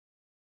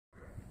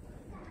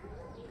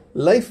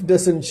Life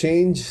doesn't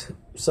change.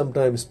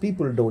 Sometimes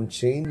people don't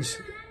change,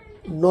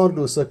 nor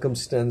do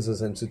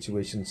circumstances and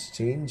situations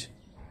change.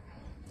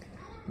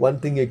 One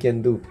thing you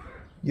can do,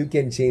 you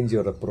can change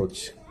your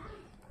approach.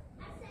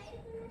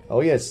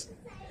 Oh, yes.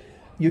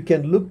 You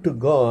can look to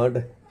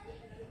God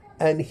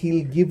and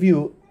He'll give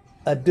you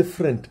a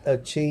different, a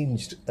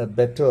changed, a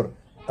better,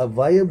 a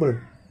viable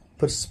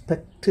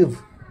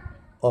perspective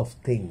of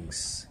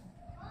things.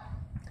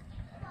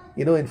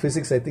 In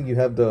physics, I think you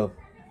have the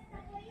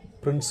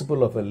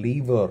principle of a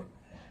lever.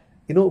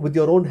 With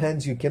your own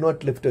hands, you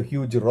cannot lift a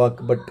huge rock,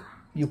 but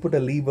you put a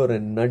lever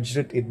and nudge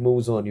it, it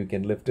moves on, you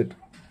can lift it.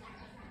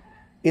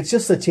 It's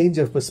just a change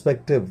of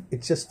perspective.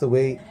 It's just the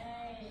way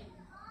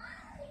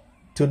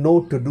to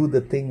know to do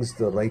the things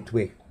the right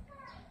way.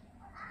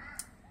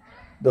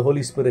 The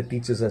Holy Spirit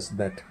teaches us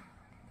that.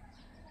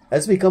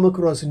 As we come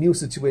across new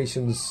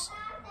situations,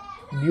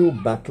 new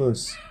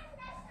battles,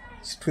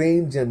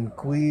 strange and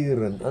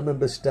queer and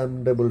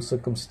ununderstandable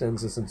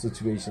circumstances and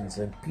situations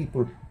and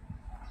people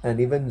and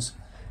events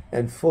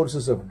and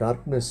forces of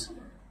darkness.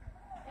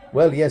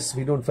 Well, yes,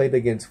 we don't fight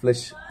against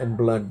flesh and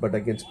blood, but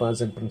against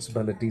powers and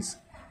principalities.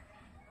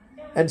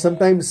 And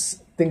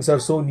sometimes things are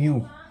so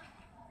new.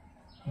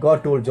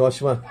 God told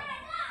Joshua,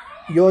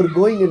 "You're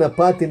going in a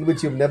path in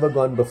which you've never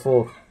gone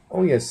before."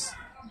 Oh, yes.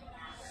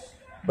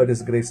 But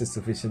His grace is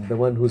sufficient. The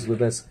one who's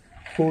with us,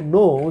 who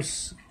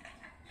knows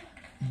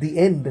the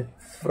end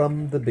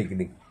from the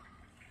beginning.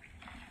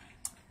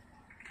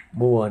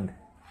 Move on.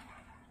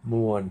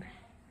 Move on.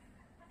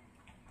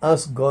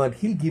 Ask God.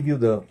 He'll give you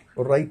the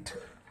right,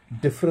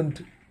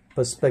 different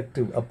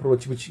perspective,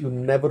 approach, which you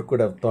never could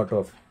have thought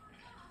of.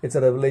 It's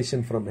a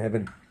revelation from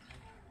heaven.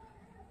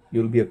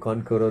 You'll be a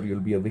conqueror. You'll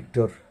be a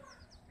victor.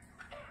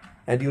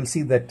 And you'll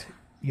see that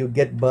you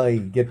get by,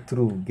 get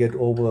through, get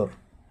over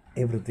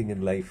everything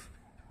in life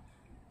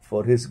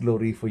for His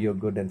glory, for your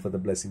good, and for the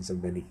blessings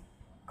of many.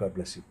 God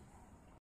bless you.